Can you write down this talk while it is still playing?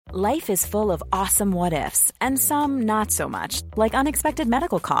Life is full of awesome what-ifs, and some not so much, like unexpected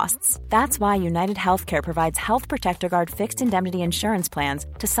medical costs. That's why United Healthcare provides Health Protector Guard fixed indemnity insurance plans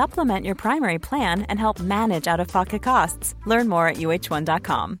to supplement your primary plan and help manage out-of-pocket costs. Learn more at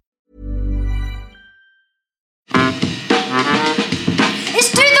uh1.com.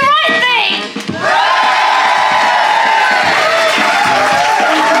 It's Do the Right Thing!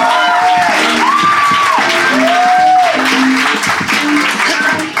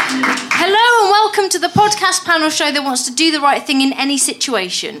 Welcome to the podcast panel show that wants to do the right thing in any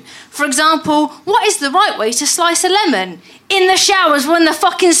situation. For example, what is the right way to slice a lemon? In the showers when the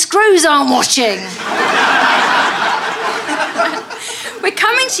fucking screws aren't washing. We're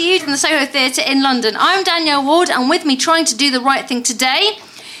coming to you from the Soho Theatre in London. I'm Danielle Ward, and with me trying to do the right thing today,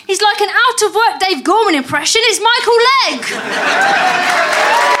 he's like an out-of-work Dave Gorman impression, it's Michael Legg.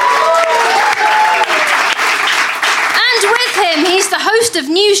 And with him, he's the host of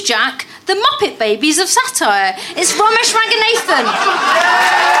Newsjack, the Muppet Babies of satire. It's Ramesh Ranganathan.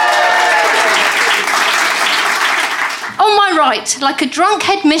 On my right, like a drunk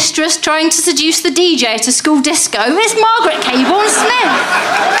headmistress trying to seduce the DJ at a school disco, it's Margaret Caborn-Smith.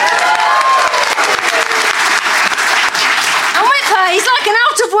 And with her, he's like an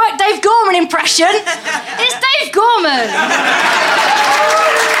out-of-work Dave Gorman impression. It's Dave Gorman.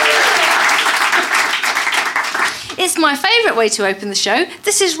 It's my favourite way to open the show.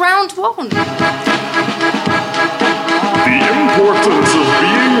 This is round one. The importance of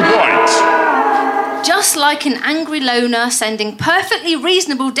being right. Just like an angry loner sending perfectly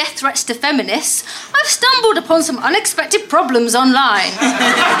reasonable death threats to feminists, I've stumbled upon some unexpected problems online.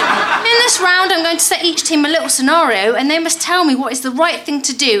 In this round, I'm going to set each team a little scenario, and they must tell me what is the right thing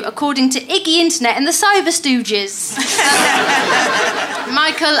to do according to Iggy Internet and the Cyber Stooges.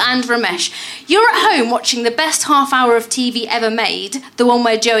 Michael and Ramesh, you're at home watching the best half hour of TV ever made, the one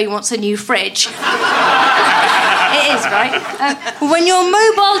where Joey wants a new fridge. It is, right? When your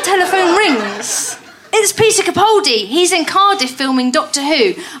mobile telephone rings, it's Peter Capaldi. He's in Cardiff filming Doctor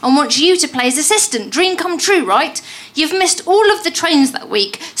Who and wants you to play his assistant. Dream come true, right? You've missed all of the trains that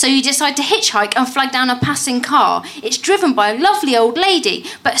week, so you decide to hitchhike and flag down a passing car. It's driven by a lovely old lady,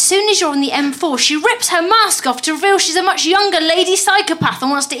 but as soon as you're on the M4, she rips her mask off to reveal she's a much younger lady psychopath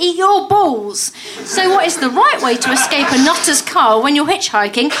and wants to eat your balls. So what is the right way to escape a nutter's car when you're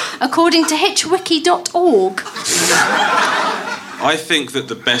hitchhiking, according to hitchwiki.org? I think that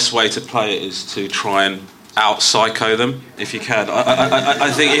the best way to play it is to try and out-psycho them, if you can. I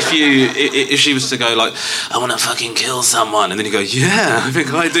think if she was to go like, I want to fucking kill someone, and then you go, yeah, I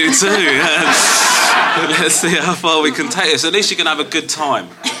think I do too. Yeah. Let's see how far we can take this. At least you can have a good time.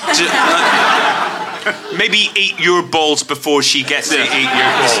 Maybe eat your balls before she gets to eat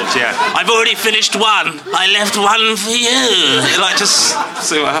your balls, yeah. I've already finished one. I left one for you. Like, just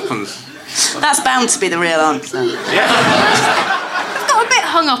see what happens. That's bound to be the real answer. Yeah. A bit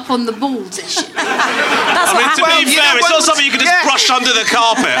hung up on the balls issue. To be fair, it's not something you can just brush under the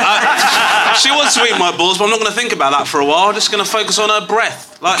carpet. She wants to eat my balls, but I'm not going to think about that for a while. I'm just going to focus on her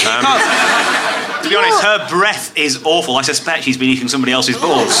breath. Like, to be honest, her breath is awful. I suspect she's been eating somebody else's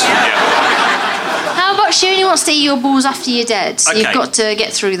balls. Yeah. How about she only wants to eat your balls after you're dead? So okay. You've got to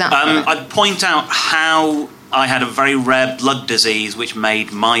get through that. I'd point out how I had a very rare blood disease which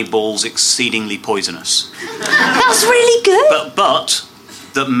made my balls exceedingly poisonous. That's really good. But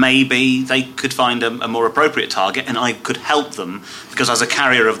that maybe they could find a more appropriate target and I could help them, because as a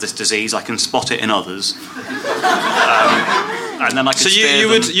carrier of this disease I can spot it in others. And then I could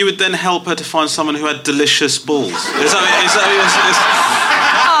you would then help her to find someone who had delicious balls. Is that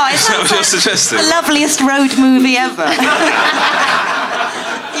what you're suggesting? The loveliest road movie ever.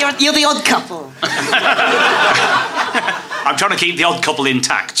 You're the odd couple. I'm trying to keep the odd couple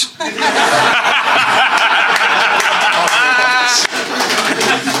intact.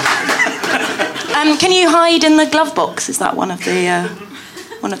 Can you hide in the glove box? Is that one of the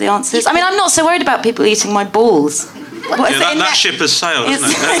answers? I mean, I'm not so worried about people eating my balls. What, yeah, that ship has sailed, isn't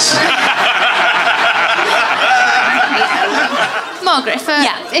it? Margaret,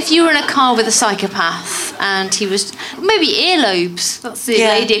 if you were in a car with a psychopath and he was... Maybe earlobes. That's the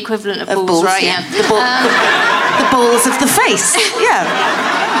lady equivalent of balls, right? Yeah. The balls of the face. Yeah.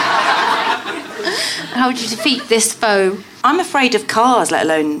 How would you defeat this foe? I'm afraid of cars, let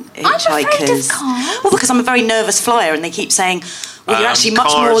alone hitchhikers. I'm afraid of cars? Well, because I'm a very nervous flyer and they keep saying, well, you're actually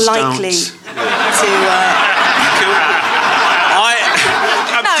much more likely to...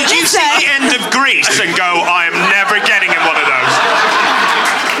 Did you see the end of Grease and go, I am never getting in one of those?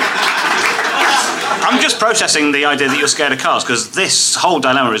 I'm just protesting the idea that you're scared of cars, because this whole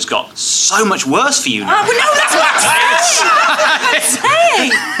dilemma has got so much worse for you now. Oh, no, that's what I'm saying.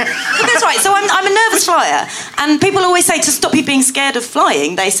 But that's right. So I'm a nervous flyer, and people always say to stop you being scared of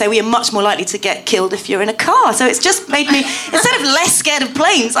flying, they say, well, you're much more likely to get killed if you're in a car. So it's just made me, instead of less scared of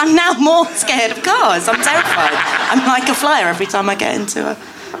planes, I'm now more scared of cars. I'm terrified. I'm like a flyer every time I get into a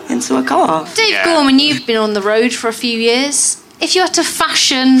car. Dave Gorman, you've been on the road for a few years. If you had to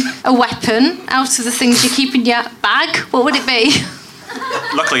fashion a weapon out of the things you keep in your bag, what would it be?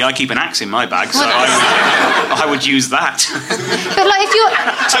 Luckily, I keep an axe in my bag, so I would use that. But like, if you're...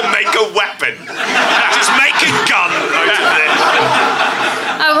 To make a weapon. Just make a gun out of it.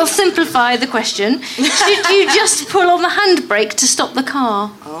 I will simplify the question. Should you just pull on the handbrake to stop the car?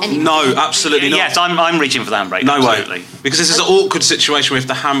 No, absolutely not. Yes, I'm reaching for the handbrake. No absolutely. way. Because this is an awkward situation where if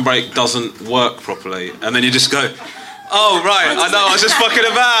the handbrake doesn't work properly, and then you just go, oh, right, I know, I was just fucking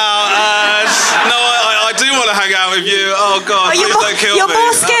about. No, I do want to hang out with you. Oh, God, please don't kill me. You're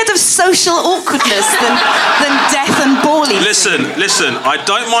more scared of social awkwardness than death and balling. Listen, I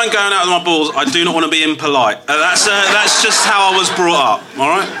don't mind going out with my balls. I do not want to be impolite. That's just how I was brought up, all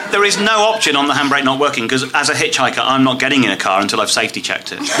right? There is no option on the handbrake not working, because as a hitchhiker, I'm not getting in a car until I've safety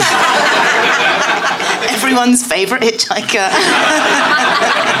checked it. Everyone's favourite hitchhiker.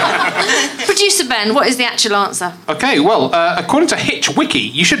 Producer Ben, what is the actual answer? Okay, well, according to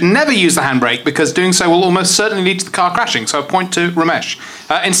HitchWiki, you should never use the handbrake because doing so will almost certainly lead to the car crashing, so a point to Ramesh.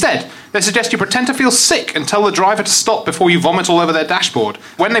 Instead, they suggest you pretend to feel sick and tell the driver to stop before you vomit all over their dashboard.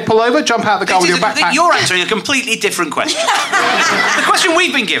 When they pull over, jump out of the car with your backpack. You're answering a completely different question. The question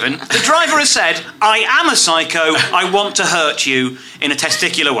we've been given, the driver has said, I am a psycho, I want to hurt you in a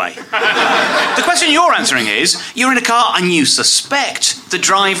testicular way. The question you're answering is, you're in a car and you suspect the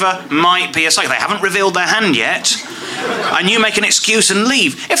driver might be a psycho. They haven't revealed their hand yet, and you make an excuse and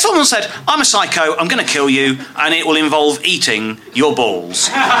leave. If someone said, I'm a psycho, I'm going to kill you, and it will involve eating your balls,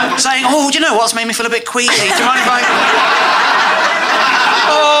 saying, oh, do you know what's made me feel a bit queasy? Do you mind if I...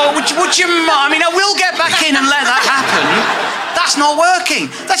 Oh, would you mind? I mean, I will get back in and let that happen. That's not working.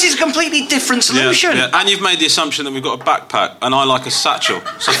 That is a completely different solution. Yeah. And you've made the assumption that we've got a backpack, and I like a satchel,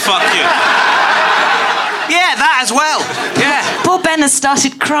 so fuck you. Yeah, that as well. Yeah. Poor Ben has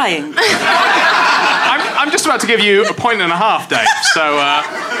started crying. I'm just about to give you a point and a half, Dave. So,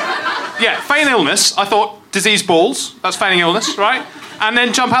 feign illness. I thought diseased balls. That's feigning illness, right? And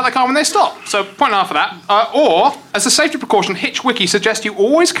then jump out of the car when they stop. So, point and a half for that. Or, as a safety precaution, HitchWiki suggests you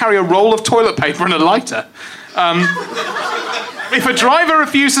always carry a roll of toilet paper and a lighter. If a driver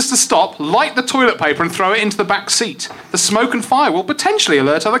refuses to stop, light the toilet paper and throw it into the back seat. The smoke and fire will potentially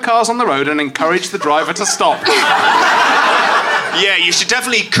alert other cars on the road and encourage the driver to stop. Yeah, you should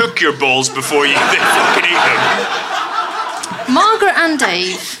definitely cook your balls before you fucking eat them. Margaret and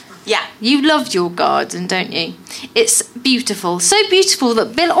Dave. Yeah. You love your garden, don't you? It's beautiful. So beautiful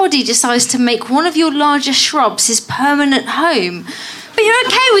that Bill Oddie decides to make one of your larger shrubs his permanent home. But you're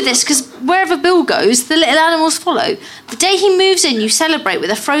okay with this because wherever Bill goes, the little animals follow. The day he moves in, you celebrate with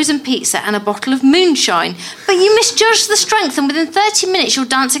a frozen pizza and a bottle of moonshine. But you misjudge the strength, and within 30 minutes you're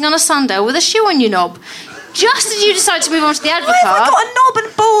dancing on a sundial with a shoe on your knob. Just as you decide to move on to the Advocar... Why have we got a knob and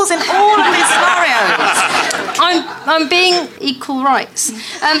balls in all of these scenarios? I'm being equal rights.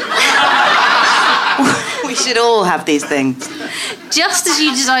 We should all have these things. Just as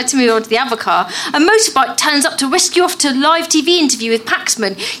you decide to move on to the Advocar, a motorbike turns up to whisk you off to a live TV interview with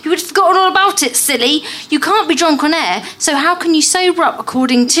Paxman. You would have forgotten all about it, silly. You can't be drunk on air, so how can you sober up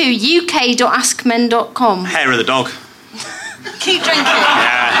according to uk.askmen.com? Hair of the dog. Keep drinking.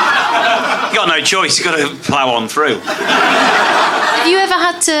 Yeah. You got no choice. You got to plough on through. Have you ever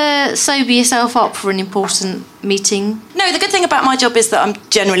had to sober yourself up for an important meeting? No, the good thing about my job is that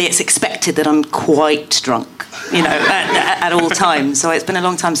it's expected that I'm quite drunk, at all times. So it's been a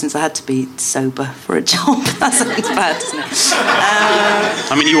long time since I had to be sober for a job. That sounds bad, doesn't it?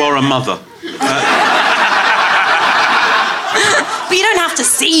 I mean, you are a mother. But you don't have to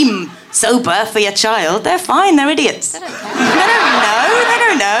seem sober for your child. They're fine. They're idiots. They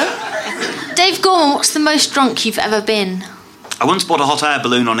don't know. Dave Gorman, what's the most drunk you've ever been? I once bought a hot air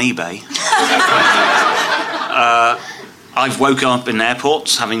balloon on eBay. I've woken up in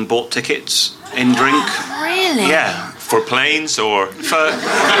airports having bought tickets in drink. Really? Yeah. For planes or... For...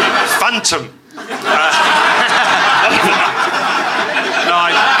 Phantom.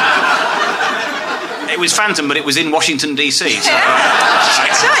 It was Phantom, but it was in Washington, D.C. So,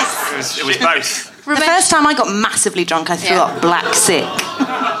 Choice. it was both. The first time I got massively drunk, I threw up black sick.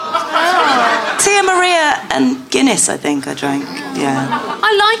 Tia Maria and Guinness, I think I drank. Yeah.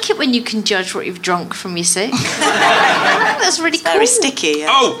 I like it when you can judge what you've drunk from your sick. That's really cool. Very sticky. Yeah.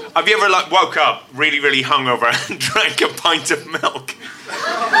 Oh, have you ever woke up really, really hungover and drank a pint of milk?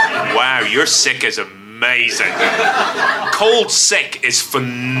 Wow, your sick is amazing. Cold sick is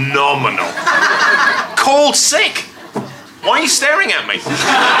phenomenal. Cold sick? Why are you staring at me?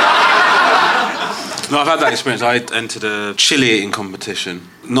 No, I've had that experience. I entered a chili eating competition.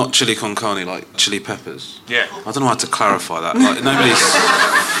 Not chili con carne, like chili peppers. Yeah. I don't know how to clarify that. Like, nobody's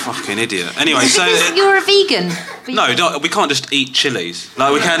fucking idiot. Anyway, so... You're a vegan. No, we can't just eat chilies.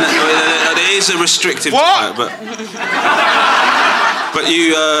 Like, we can... It is a restrictive diet, but... But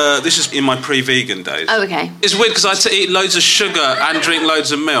this is in my pre-vegan days. Oh, okay. It's weird because I had to eat loads of sugar and drink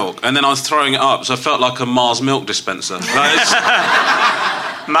loads of milk, and then I was throwing it up, so I felt like a Mars milk dispenser. Like,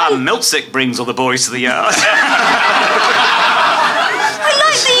 Man, Milksick brings all the boys to the yard. I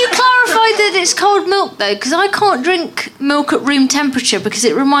like that you clarified that it's cold milk, though, because I can't drink milk at room temperature because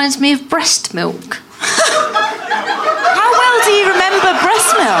it reminds me of breast milk. How well do you remember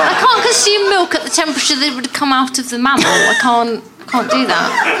breast milk? I can't consume milk at the temperature that would come out of the mammal. I can't do that.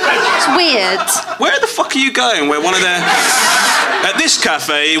 It's weird. where the fuck are you going? Where one of their... At this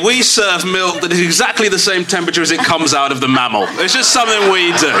cafe, we serve milk that is exactly the same temperature as it comes out of the mammal. It's just something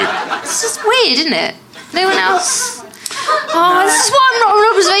we do. It's just weird, isn't it? No one else... Oh, this is why I'm not an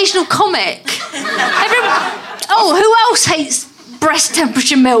observational comic. Who else hates breast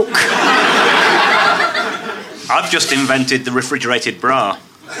temperature milk? I've just invented the refrigerated bra.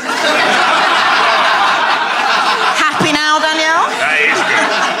 Happy now, Danielle?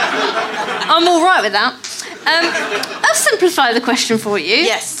 I'm all right with that. I'll simplify the question for you.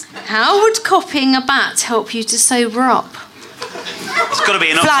 Yes. How would copying a bat help you to sober up? It's got to be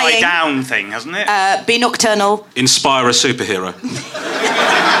an Flying. upside-down thing, hasn't it? Be nocturnal. Inspire a superhero.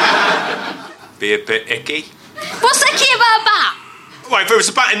 Be a bit icky. What's icky about a bat? Well, if there was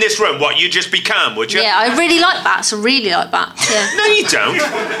a bat in this room, what, you'd just be calm, would you? Yeah, I really like bats. I really like bats. Yeah. No, you don't.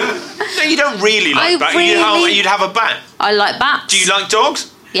 No, you don't really like bats. You'd have a bat. I like bats. Do you like dogs?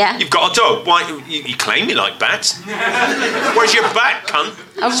 Yeah. You've got a dog. Why? You claim you like bats. Where's your bat, cunt?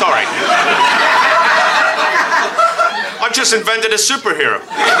 Sorry. I've just invented a superhero.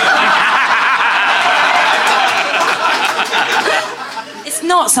 It's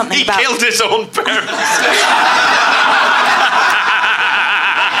not something He about... killed his own parents.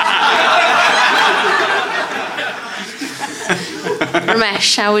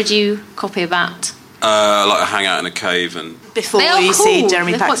 Ramesh, how would you copy a bat? Like hang out in a cave and... Before They are you cool. see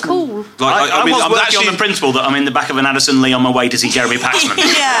Jeremy They're Paxman. quite cool. Like, I was I'm working actually... on the principle that I'm in the back of an Addison Lee on my way to see Jeremy Paxman.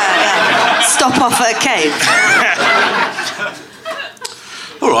 Yeah. Stop off at a cave.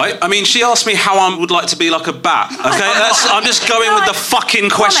 All right. I mean, she asked me how I would like to be like a bat. Okay, I'm just going with the fucking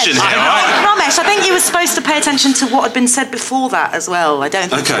question here. All right? Ramesh, I think you were supposed to pay attention to what had been said before that as well. I don't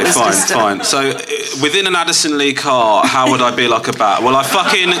think Okay, it was fine, just fine. So, within an Addison Lee car, how would I be like a bat? Well, I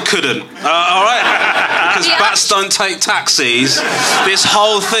fucking couldn't. All right? Because Yeah. bats don't take taxis. This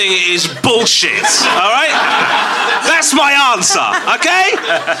whole thing is bullshit. All right? That's my answer. Okay?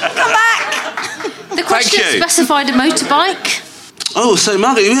 Come back! The question you. specified a motorbike. Oh, so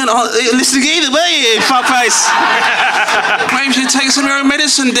Margaret, you're not listening either, were you, fuckface? Maybe you should take some of your own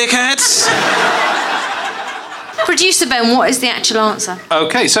medicine, dickheads. Producer Ben, what is the actual answer?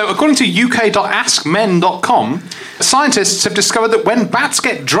 Okay, so according to uk.askmen.com, scientists have discovered that when bats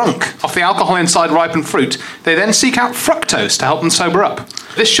get drunk off the alcohol inside ripened fruit, they then seek out fructose to help them sober up.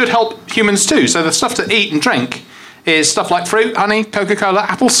 This should help humans too, so the stuff to eat and drink is stuff like fruit, honey, Coca-Cola,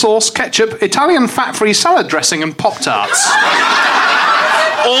 apple sauce, ketchup, Italian fat-free salad dressing and Pop-Tarts.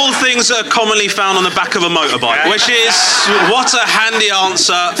 All things that are commonly found on the back of a motorbike, which is, what a handy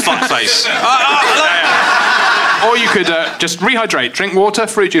answer, fuckface. Or you could just rehydrate, drink water,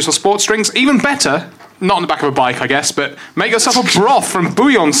 fruit juice or sports drinks. Even better, not on the back of a bike, I guess, but make yourself a broth from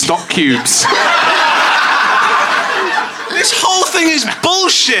bouillon stock cubes. This whole thing is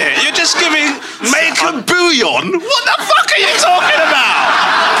bullshit. You're just giving make a bouillon. What the fuck are you talking about?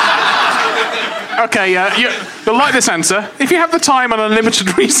 Okay, you'll like this answer. If you have the time and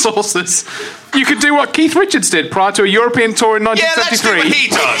unlimited resources, you could do what Keith Richards did prior to a European tour in Yeah, let's do 1973. what he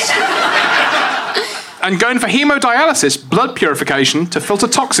does. And going for hemodialysis, blood purification, to filter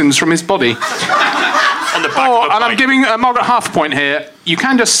toxins from his body. On the back of a And I'm bike. giving Margaret half a point here. You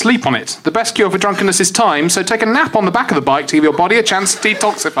can just sleep on it. The best cure for drunkenness is time, so take a nap on the back of the bike to give your body a chance to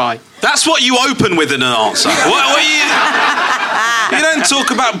detoxify. That's what you open with in an answer. What you don't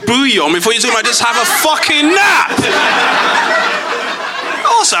talk about bouillon before you talk about just have a fucking nap.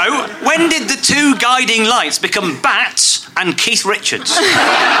 Also, when did the two guiding lights become bats and Keith Richards?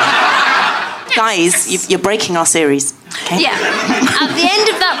 Guys, you're breaking our series. Okay? Yeah. At the end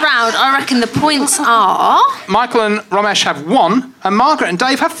of that round, I reckon the points are... Michael and Romesh have 1, and Margaret and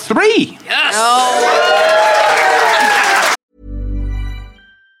Dave have 3. Yes!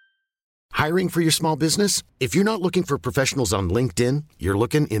 Hiring for your small business? If you're not looking for professionals on LinkedIn, you're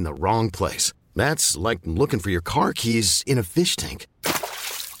looking in the wrong place. That's like looking for your car keys in a fish tank.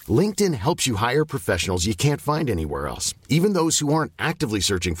 LinkedIn helps you hire professionals you can't find anywhere else, even those who aren't actively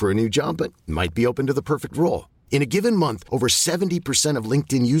searching for a new job but might be open to the perfect role. In a given month, over 70% of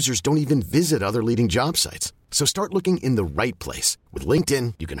LinkedIn users don't even visit other leading job sites. So start looking in the right place. With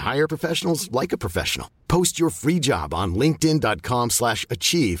LinkedIn, you can hire professionals like a professional. Post your free job on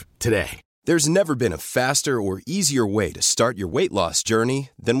linkedin.com/achieve today. There's never been a faster or easier way to start your weight loss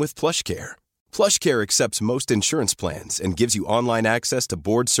journey than with PlushCare. PlushCare accepts most insurance plans and gives you online access to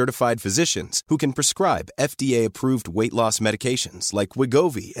board-certified physicians who can prescribe FDA-approved weight loss medications like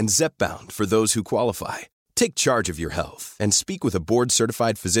Wegovy and Zepbound for those who qualify. Take charge of your health and speak with a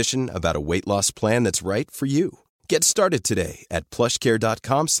board-certified physician about a weight loss plan that's right for you. Get started today at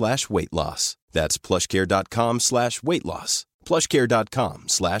plushcare.com/weight loss. That's plushcare.com/weight loss.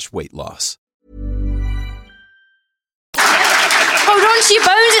 plushcare.com/weight loss. Hold on to your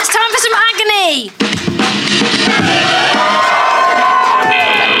bones, it's time for some agony!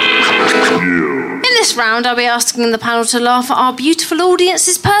 In this round, I'll be asking the panel to laugh at our beautiful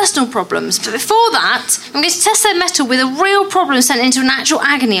audience's personal problems. But before that, I'm going to test their mettle with a real problem sent into an actual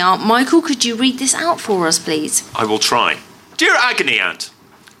agony aunt. Michael, could you read this out for us, please? I will try. Dear Agony Aunt,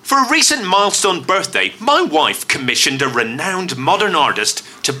 for a recent milestone birthday, my wife commissioned a renowned modern artist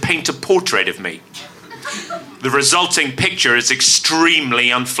to paint a portrait of me. The resulting picture is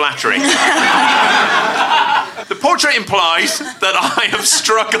extremely unflattering. The portrait implies that I have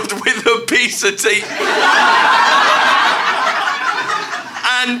struggled with obesity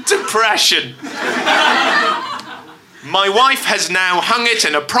and depression. My wife has now hung it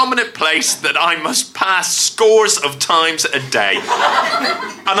in a prominent place that I must pass scores of times a day.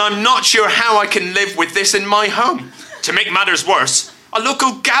 And I'm not sure how I can live with this in my home. To make matters worse, a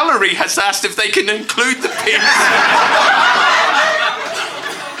local gallery has asked if they can include the piece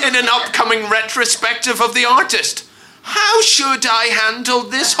in an upcoming retrospective of the artist. How should I handle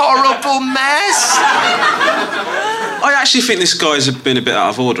this horrible mess? I actually think this guy's been a bit out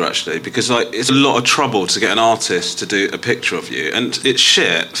of order, actually, because it's a lot of trouble to get an artist to do a picture of you, and it's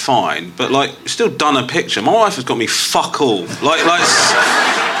shit, fine, but still done a picture. My wife has got me fuck all.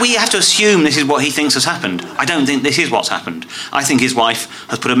 We have to assume this is what he thinks has happened. I don't think this is what's happened. I think his wife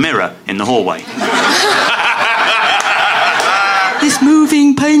has put a mirror in the hallway. This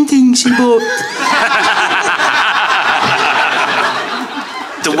moving painting she bought.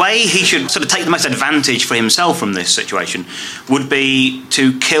 The way he should sort of take the most advantage for himself from this situation would be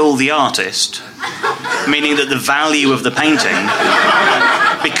to kill the artist, meaning that the value of the painting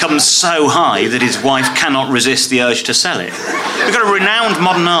becomes so high that his wife cannot resist the urge to sell it. We've got a renowned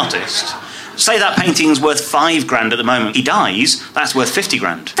modern artist. Say that painting's worth $5,000 at the moment. He dies, that's worth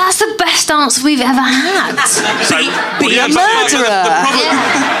 $50,000. That's the best answer we've ever had. Be a murderer.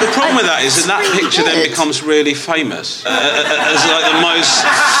 The problem with that is that picture then becomes really famous as the most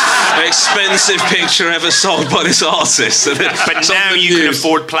expensive picture ever sold by this artist. But now you can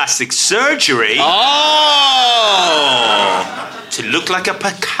afford plastic surgery. Oh! To look like a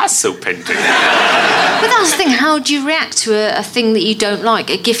Picasso painting. But that's the thing, how do you react to a thing that you don't like,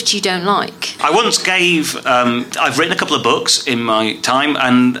 a gift you don't like? I once gave... I've written a couple of books in my time,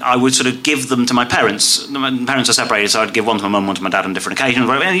 and I would sort of give them to my parents. My parents are separated, so I'd give one to my mum, one to my dad on different occasions.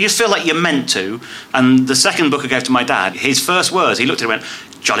 And you just feel like you're meant to. And the second book I gave to my dad, his first words, he looked at it and went,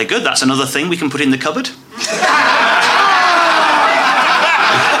 "Jolly good, that's another thing we can put in the cupboard."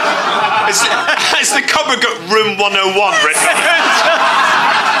 Has the cupboard got room 101 written on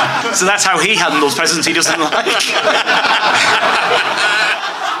it? So that's how he handles presents he doesn't like.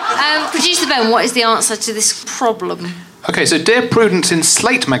 Producer Ben, what is the answer to this problem? Okay, so Dear Prudence in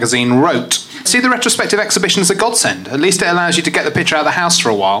Slate magazine wrote, "See the retrospective exhibition as a godsend. At least it allows you to get the picture out of the house for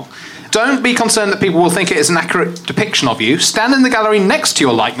a while. Don't be concerned that people will think it is an accurate depiction of you. Stand in the gallery next to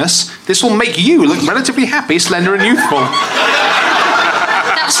your likeness. This will make you look relatively happy, slender and youthful."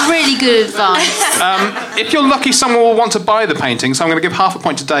 That's really good advice. If you're lucky, someone will want to buy the painting, so I'm going to give half a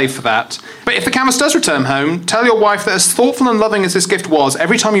point to Dave for that. But if the canvas does return home, tell your wife that as thoughtful and loving as this gift was,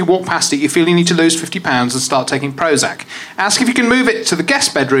 every time you walk past it, you feel you need to lose £50 and start taking Prozac. Ask if you can move it to the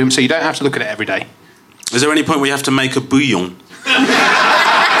guest bedroom so you don't have to look at it every day. Is there any point where you have to make a bouillon? So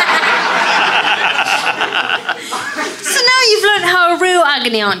now you've learned how a real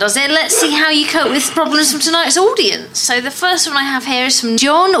agony aunt, does it? Let's see how you cope with problems from tonight's audience. So the first one I have here is from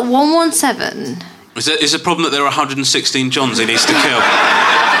John117. Is the problem that there are 116 Johns he needs to kill?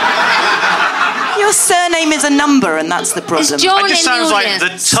 Your surname is a number, and that's the problem. Is John It just in sounds the like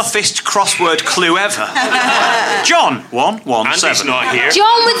audience? the toughest crossword clue ever. John, 117. Andy's not here.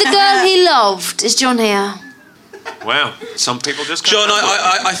 John with the girl he loved. Is John here? Wow, some people just... John,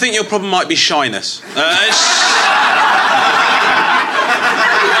 I think your problem might be shyness.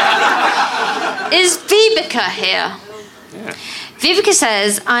 Is Vibeke here? Yeah. Vibeke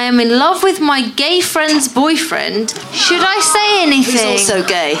says, I am in love with my gay friend's boyfriend. Should I say anything? He's also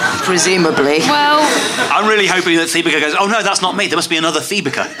gay, presumably. Well... I'm really hoping that Vibeke goes, oh no, that's not me, there must be another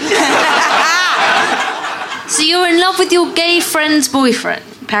Vibeke. So you're in love with your gay friend's boyfriend?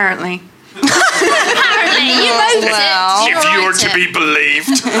 Apparently. Apparently, you wrote it. If you were to be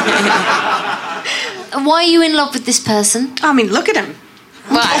believed. Why are you in love with this person? I mean, look at him.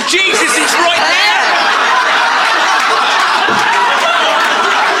 Well, Oh, Jesus, it's right there!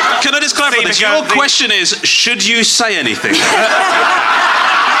 Can I just clarify this? Your question is, should you say anything?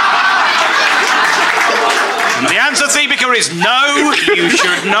 And the answer, Vibeke, is no, you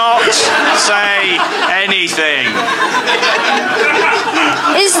should not say anything.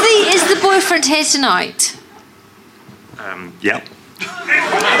 Is the boyfriend here tonight? Yeah.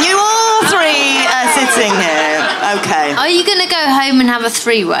 You all three are sitting here. Okay. Are you going to go home and have a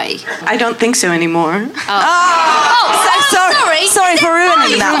three-way? I don't think so anymore. Sorry for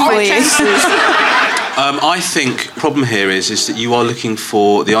ruining that for you. I think the problem here is that you are looking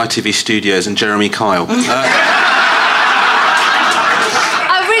for the ITV Studios and Jeremy Kyle.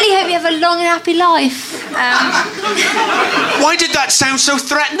 I really hope you have a long and happy life. Why did that sound so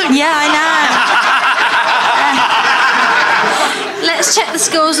threatening? Yeah, I know. Let's check the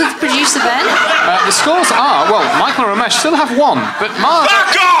scores with producer Ben. The scores are, well, Michael and Ramesh still have one, but Margaret...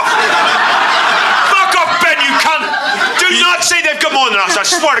 Fuck off! Fuck off, Ben, you cunt! Do not say they've got more than us. I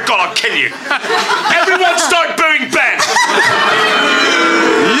swear to God, I'll kill you. Everyone start booing Ben.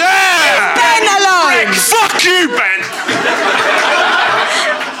 Yeah! Ben alone! Rick, fuck you, Ben!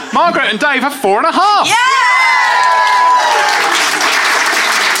 Margaret and Dave have 4.5. Yeah!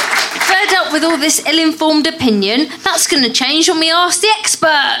 Fed up with all this ill-informed opinion, that's going to change when we ask the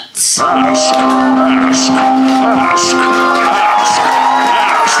experts.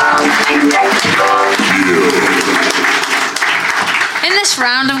 In this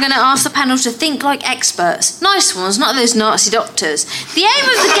round, I'm going to ask the panel to think like experts. Nice ones, not those Nazi doctors. The aim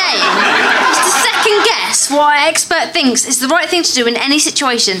of the game is to second guess what our expert thinks is the right thing to do in any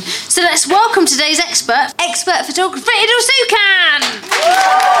situation. So let's welcome today's expert photographer, Idil Sukan!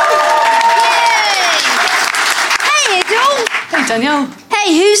 Hey, Idil! Hey, Danielle.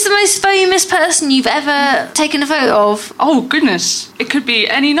 Hey, who's the most famous person you've ever taken a photo of? Oh, goodness. It could be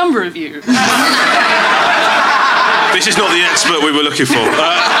any number of you. This is not the expert we were looking for.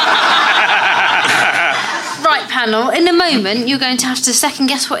 Right, panel, in a moment you're going to have to second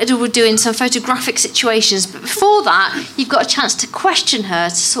guess what Idil would do in some photographic situations, but before that you've got a chance to question her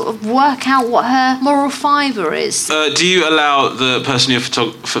to sort of work out what her moral fibre is. Do you allow the person you're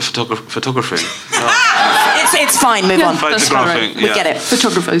photographing? It's fine, move on. That's Photographing, We get it.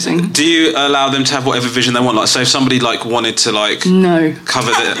 Photographizing. Do you allow them to have whatever vision they want? Like, say if somebody wanted to No.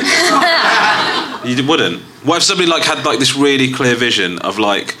 cover the... You wouldn't? What if somebody had this really clear vision of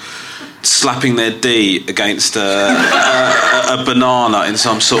slapping their D against a banana in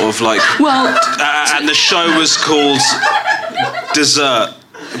some sort of Well... and the show was called Dessert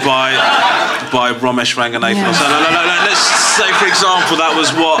by Ramesh Ranganathan. Yeah. So, no, let's say, for example, that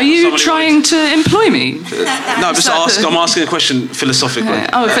was what... Are you somebody trying to employ me? No, I'm asking a question philosophically.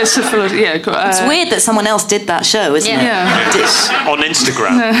 Oh, if it's a philosophy, yeah. It's weird that someone else did that show, isn't it? Yeah. On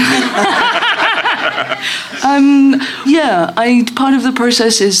Instagram. Part of the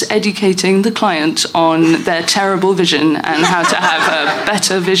process is educating the client on their terrible vision and how to have a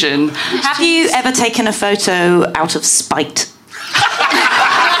better vision. Have you ever taken a photo out of spite?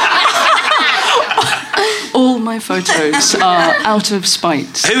 All my photos are out of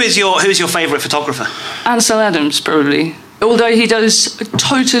spite. Who is your favourite photographer? Ansel Adams, probably. Although he does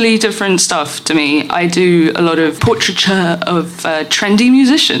totally different stuff to me, I do a lot of portraiture of trendy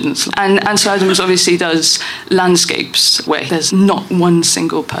musicians. And Ansel Adams obviously does landscapes where there's not one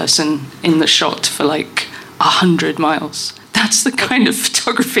single person in the shot for 100 miles. That's the kind of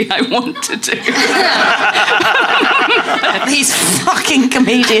photography I want to do. These fucking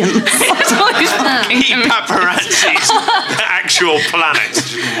comedians. He paparazzi's the actual planet. The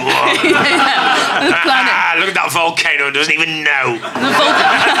planet. Look at that volcano, doesn't even know.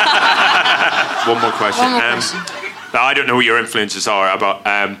 One more question. Now, I don't know what your influences are, but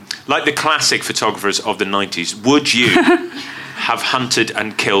like the classic photographers of the 90s, would you have hunted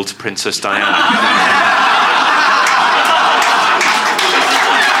and killed Princess Diana?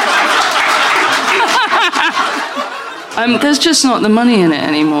 There's just not the money in it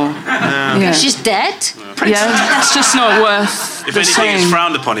anymore. Yeah. She's dead? Yeah, it's just not worth If the anything, same. it's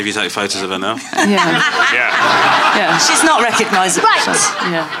frowned upon if you take photos of her now. Yeah. She's not recognisable. Right.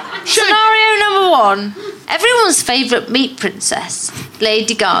 Yeah. Scenario number 1. Everyone's favourite meat princess,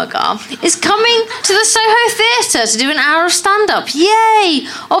 Lady Gaga, is coming to the Soho Theatre to do an hour of stand-up. Yay!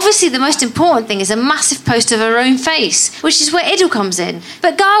 Obviously, the most important thing is a massive poster of her own face, which is where Idol comes in.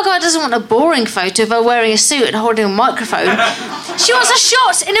 But Gaga doesn't want a boring photo of her wearing a suit and holding a microphone. She wants a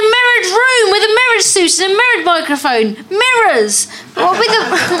shot in a mirrored room with a mirrored suit and a mirrored microphone. Mirrors! What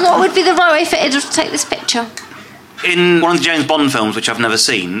would be the right way for Idol to take this picture? In one of the James Bond films, which I've never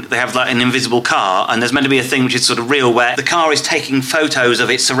seen, they have like an invisible car, and there's meant to be a thing which is sort of real, where the car is taking photos of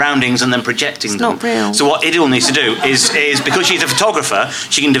its surroundings and then projecting them. Not real. So what Idil needs to do is because she's a photographer,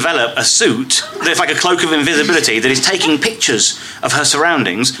 she can develop a suit that's like a cloak of invisibility that is taking pictures of her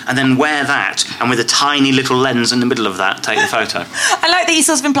surroundings, and then wear that, and with a tiny little lens in the middle of that, take the photo. I like that you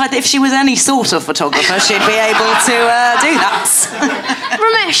sort of implied that if she was any sort of photographer, she'd be able to do that.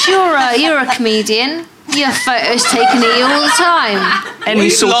 Ramesh, you're a comedian. You have photos taken of you all the time. Any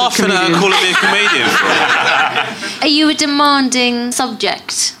sort laughing of at her calling me a comedian for? Are you a demanding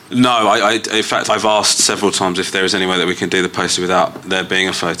subject? No, in fact, I've asked several times if there is any way that we can do the poster without there being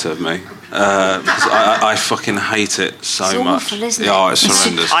a photo of me. Because I fucking hate it so It's much. awful, isn't it? Yeah, it's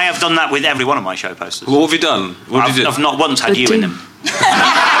horrendous. I have done that with every one of my show posters. What have you done? I've not once had you in them.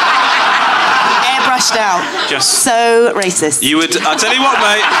 Airbrushed out. Just so racist. You would. I tell you what,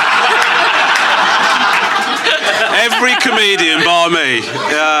 mate. Every comedian bar me.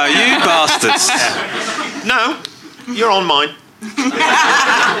 You bastards. No, you're on mine.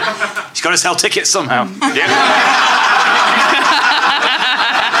 He's got to sell tickets somehow.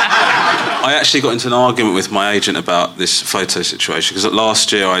 I actually got into an argument with my agent about this photo situation because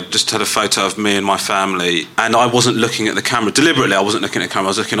last year I just had a photo of me and my family and I wasn't looking at the camera. Deliberately, I wasn't looking at the camera. I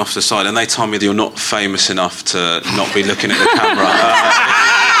was looking off to the side and they told me that you're not famous enough to not be looking at the camera.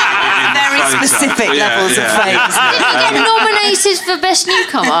 Very specific levels of fame. Did you get nominated for Best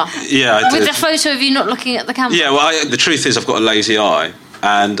Newcomer? Yeah, I did. With the photo of you not looking at the camera? Yeah, well, the truth is I've got a lazy eye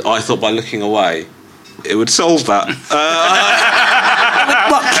and I thought by looking away it would solve that.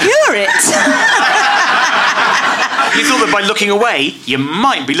 What, cure it? You thought that by looking away, you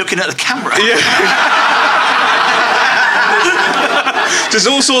might be looking at the camera. Yeah. Just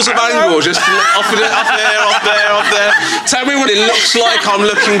all sorts of angles, just off there. Tell me what it looks like I'm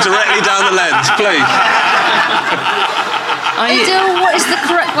looking directly down the lens, please. Idil, what is the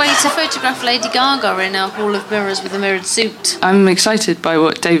correct way to photograph Lady Gaga in a hall of mirrors with a mirrored suit? I'm excited by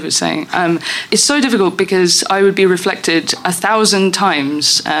what Dave was saying. It's so difficult because I would be reflected 1,000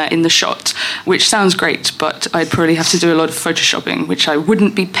 times in the shot, which sounds great, but I'd probably have to do a lot of photoshopping, which I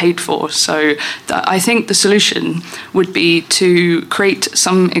wouldn't be paid for. So I think the solution would be to create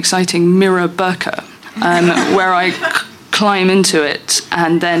some exciting mirror burqa, where I climb into it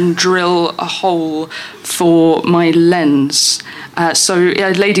and then drill a hole for my lens. So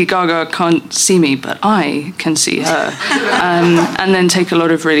Lady Gaga can't see me, but I can see her. And then take a lot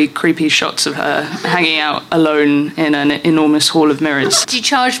of really creepy shots of her hanging out alone in an enormous hall of mirrors. Do you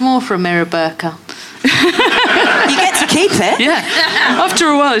charge more for a mirror burqa? You get to keep it. Yeah. After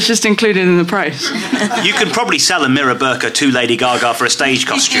a while, it's just included in the price. You can probably sell a mirror burqa to Lady Gaga for a stage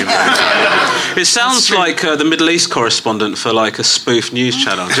costume. It sounds like the Middle East correspondent for like a spoof news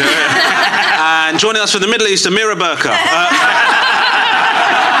channel. And joining us from the Middle East, a mirror burqa.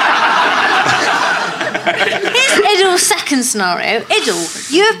 Here's Idil's second scenario.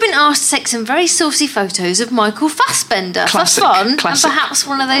 Idil, you have been asked to take some very saucy photos of Michael Fassbender Classic, for fun classic. and perhaps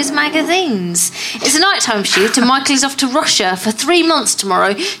one of those magazines. It's a nighttime shoot and Michael is off to Russia for 3 months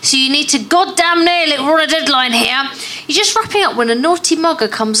tomorrow, so you need to goddamn nail it. We're on a deadline here. You're just wrapping up when a naughty mugger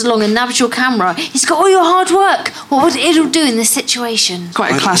comes along and nabs your camera. He's got all your hard work. What would Idil do in this situation?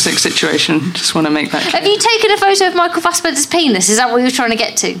 Quite a classic situation. Just want to make that clear. Have you taken a photo of Michael Fassbender's penis? Is that what you're trying to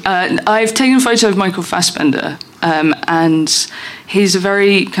get to? I've taken a photo of Michael Fassbender, and he's a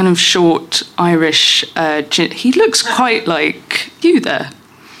very kind of short Irish. He looks quite like you there.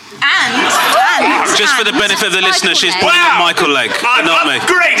 And Just for the benefit of the listener, she's pointing at Michael Legg, not me.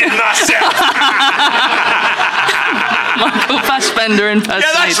 Upgraded myself. Michael Fassbender impersonators.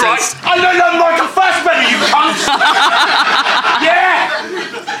 Yeah, that's right. I love Michael Fassbender, you cunt.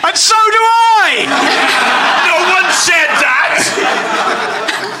 Yeah. And so do I. No one said that.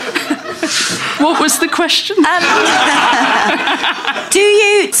 What was the question? Do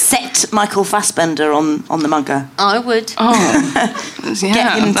you set Michael Fassbender on the mugger? I would. Oh, Get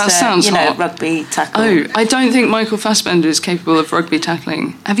yeah, him that to, sounds hot. rugby tackle. Oh, I don't think Michael Fassbender is capable of rugby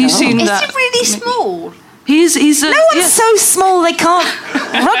tackling. Have you seen Is that? he really small? He's a... No one's so small they can't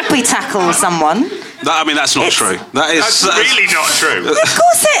rugby tackle someone. That's not true. That's really not true. Of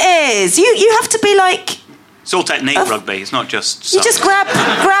course it is. You have to be like... It's all technique, rugby. It's not just... You just grab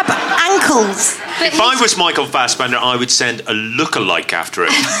ankles. If I was Michael Fassbender, I would send a lookalike after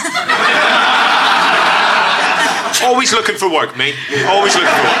him. Always looking for work, mate. Always looking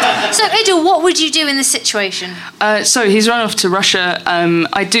for work. So, Idil, what would you do in this situation? So he's run off to Russia.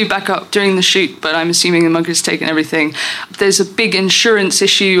 I do back up during the shoot, but I'm assuming the mugger's taken everything. There's a big insurance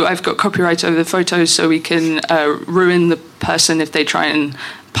issue. I've got copyright over the photos, so we can ruin the person if they try and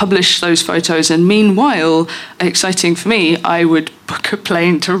publish those photos. And meanwhile, exciting for me, I would book a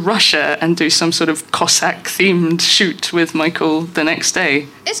plane to Russia and do some sort of Cossack-themed shoot with Michael the next day.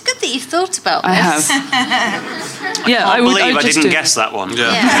 It's good that you've thought about this. I have. Yeah, I would. believe I didn't guess that one.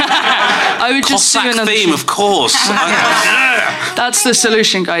 Yeah. I would just do Cossack another theme, shoot. of course. That's the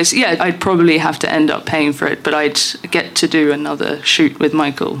solution, guys. Yeah, I'd probably have to end up paying for it, but I'd get to do another shoot with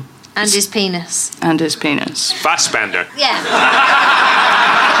Michael. And his penis. And his penis. Fassbender. Yeah.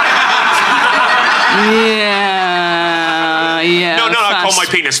 Yeah. No, I call my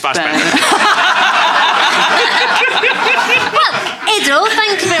penis Fassbender. Well, Idil,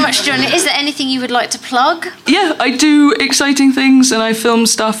 thank you very much for joining. Is there anything you would like to plug? Yeah, I do exciting things and I film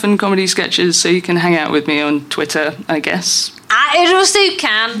stuff and comedy sketches, so you can hang out with me on Twitter, I guess. At Idil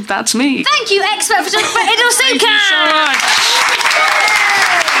Sukan. That's me. Thank you, expert photographer Idil Sukan. Thank you so much.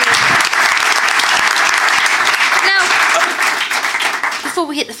 Before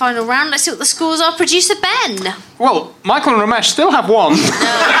we hit the final round, let's see what the scores are. Producer Ben. Well, Michael and Ramesh still have one.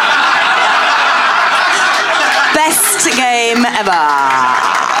 Best game ever.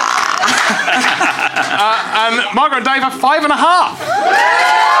 And Margaret and Dave have 5.5.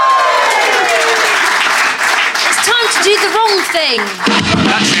 It's time to do the wrong thing.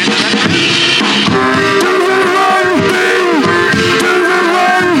 That's it.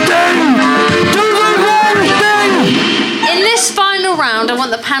 In this final round, I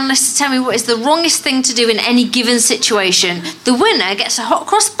want the panellists to tell me what is the wrongest thing to do in any given situation. The winner gets a hot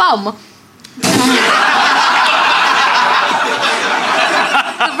cross bum.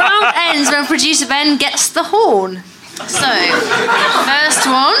 The round ends when producer Ben gets the horn. So, first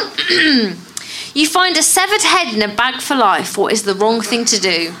one. You find a severed head in a bag for life. What is the wrong thing to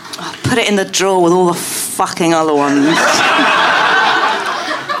do? Put it in the drawer with all the fucking other ones.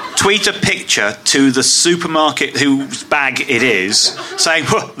 Tweet a picture to the supermarket whose bag it is, saying,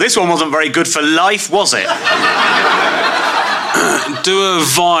 well, this one wasn't very good for life, was it? Do a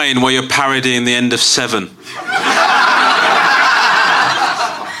Vine where you're parodying the end of Seven.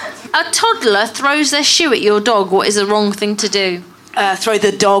 A toddler throws their shoe at your dog. What is the wrong thing to do? Throw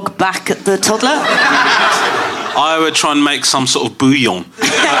the dog back at the toddler. I would try and make some sort of bouillon.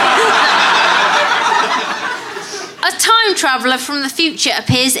 A time traveller from the future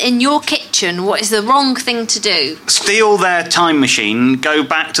appears in your kitchen. What is the wrong thing to do? Steal their time machine, go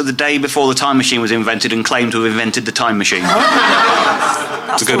back to the day before the time machine was invented and claim to have invented the time machine.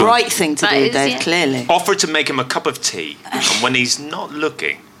 That's the right thing to That do, is, Dave, yeah. clearly. Offer to make him a cup of tea, and when he's not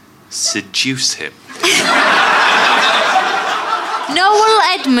looking, seduce him. Noel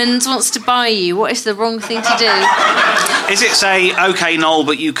Edmonds wants to buy you. What is the wrong thing to do? Is it say, OK, Noel,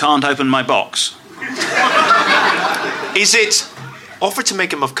 but you can't open my box? Is it offer to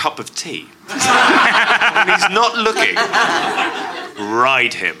make him a cup of tea? When he's not looking,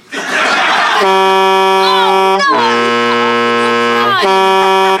 ride him.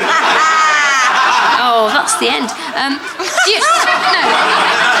 Oh, that's the end.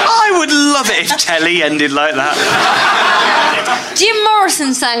 I would love it if telly ended like that. Jim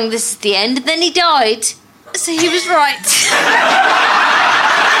Morrison sang "This is the end," and then he died. So he was right.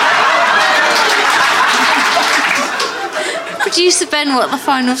 Producer Ben, what are the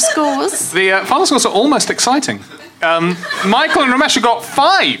final scores? The final scores are almost exciting. Michael and Ramesh have got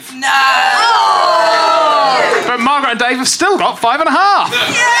 5. No! But Margaret and Dave have still got 5.5.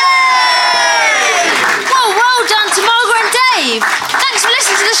 Well done to Margaret and Dave. Thanks for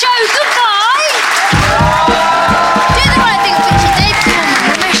listening to the show. Goodbye. Do the Right Thing feature Dave Coleman,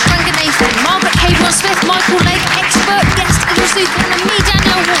 Ramesh Ranganathan, Margaret Cameron-Smith, Michael Lake, expert guest Idil Sukan, and me,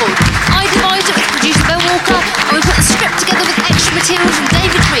 Danielle Ward. I devised it with producer Ben Walker, and we put the script together with extra materials from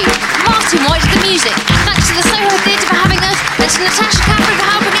David Reed. Martin White did the music. Thanks to the Soho Theatre for having us. Thanks to Natasha Cameron for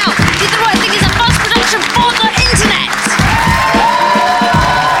helping out. Do the Right Thing is a buzz production for the internet.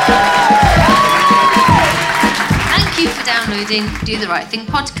 downloading Do the Right Thing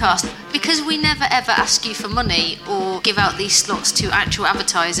podcast. Because we never ever ask you for money or give out these slots to actual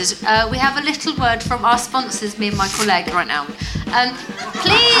advertisers, we have a little word from our sponsors, me and my colleague, right now.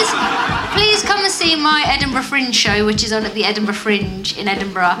 Please come and see my Edinburgh Fringe show, which is on at the Edinburgh Fringe in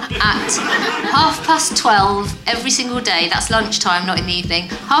Edinburgh at 12:30 every single day. That's lunchtime, not in the evening.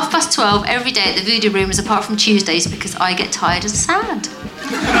 12:30 every day at the Voodoo Rooms, apart from Tuesdays, because I get tired and sad.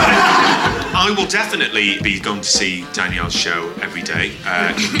 I will definitely be going to see Danielle's show every day.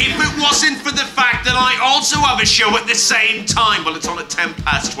 If it wasn't for the fact that I also have a show at the same time. Well, it's on at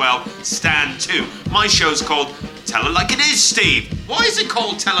 12:10, stand 2. My show's called Tell It Like It Is, Steve. Why is it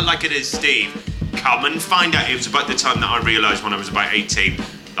called Tell It Like It Is, Steve? Come and find out. It was about the time that I realised when I was about 18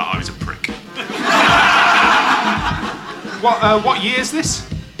 that I was a prick. What year is this?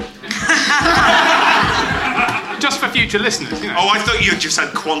 Just for future listeners, you know. Oh, I thought you just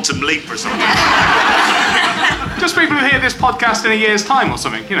had Quantum Leap or something. Just people who hear this podcast in a year's time or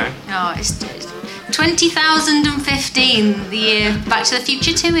something, you know. No, it's 2015, the year Back to the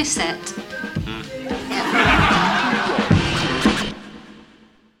Future 2 is set.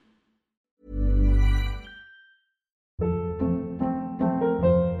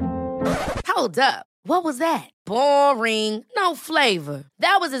 Hold up. What was that? Boring. No flavor.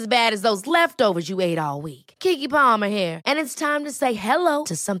 That was as bad as those leftovers you ate all week. Keke Palmer here, and it's time to say hello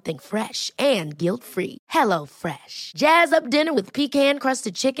to something fresh and guilt-free. Hello Fresh. Jazz up dinner with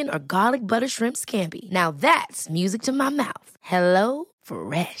pecan-crusted chicken or garlic butter shrimp scampi. Now that's music to my mouth. Hello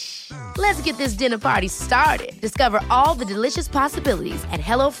Fresh. Let's get this dinner party started. Discover all the delicious possibilities at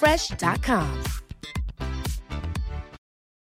HelloFresh.com.